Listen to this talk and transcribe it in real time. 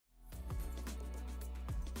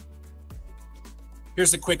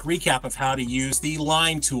Here's a quick recap of how to use the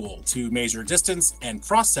line tool to measure distance and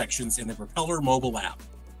cross sections in the Propeller mobile app.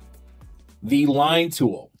 The line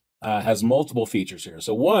tool has multiple features here.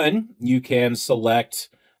 So one, you can select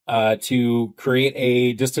to create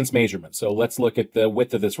a distance measurement. So let's look at the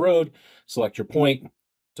width of this road. Select your point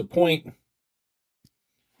to point.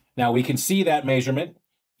 Now we can see that measurement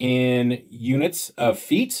in units of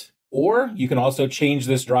feet, or you can also change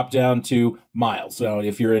this drop down to miles. So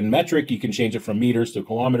if you're in metric, you can change it from meters to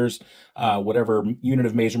kilometers, whatever unit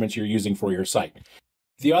of measurements you're using for your site.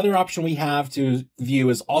 The other option we have to view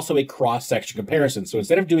is also a cross-section comparison. So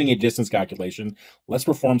instead of doing a distance calculation, let's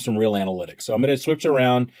perform some real analytics. So I'm going to switch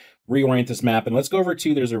around, reorient this map, and let's go over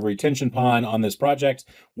to, there's a retention pond on this project.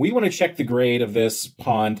 We want to check the grade of this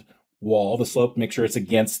pond wall, the slope, make sure it's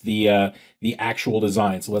against the actual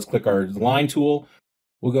design. So let's click our line tool.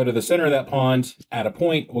 We'll go to the center of that pond, add a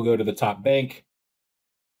point. We'll go to the top bank,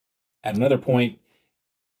 add another point.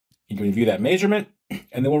 You can view that measurement,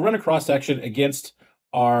 and then we'll run a cross section against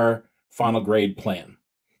our final grade plan.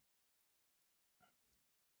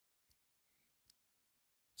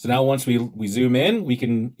 So now once we zoom in, we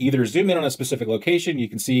can either zoom in on a specific location. You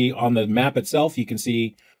can see on the map itself, you can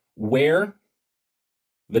see where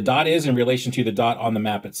the dot is in relation to the dot on the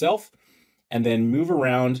map itself, and then move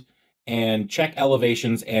around and check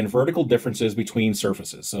elevations and vertical differences between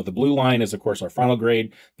surfaces. So the blue line is, of course, our final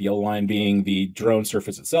grade, the yellow line being the drone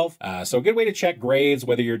surface itself. So a good way to check grades,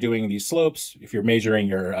 whether you're doing these slopes, if you're measuring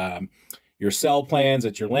your cell plans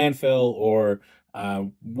at your landfill, or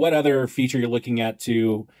what other feature you're looking at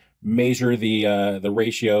to measure the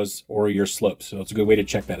ratios or your slopes. So it's a good way to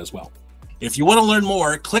check that as well. If you want to learn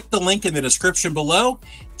more, click the link in the description below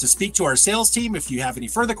to speak to our sales team if you have any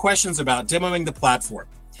further questions about demoing the platform.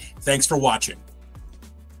 Thanks for watching.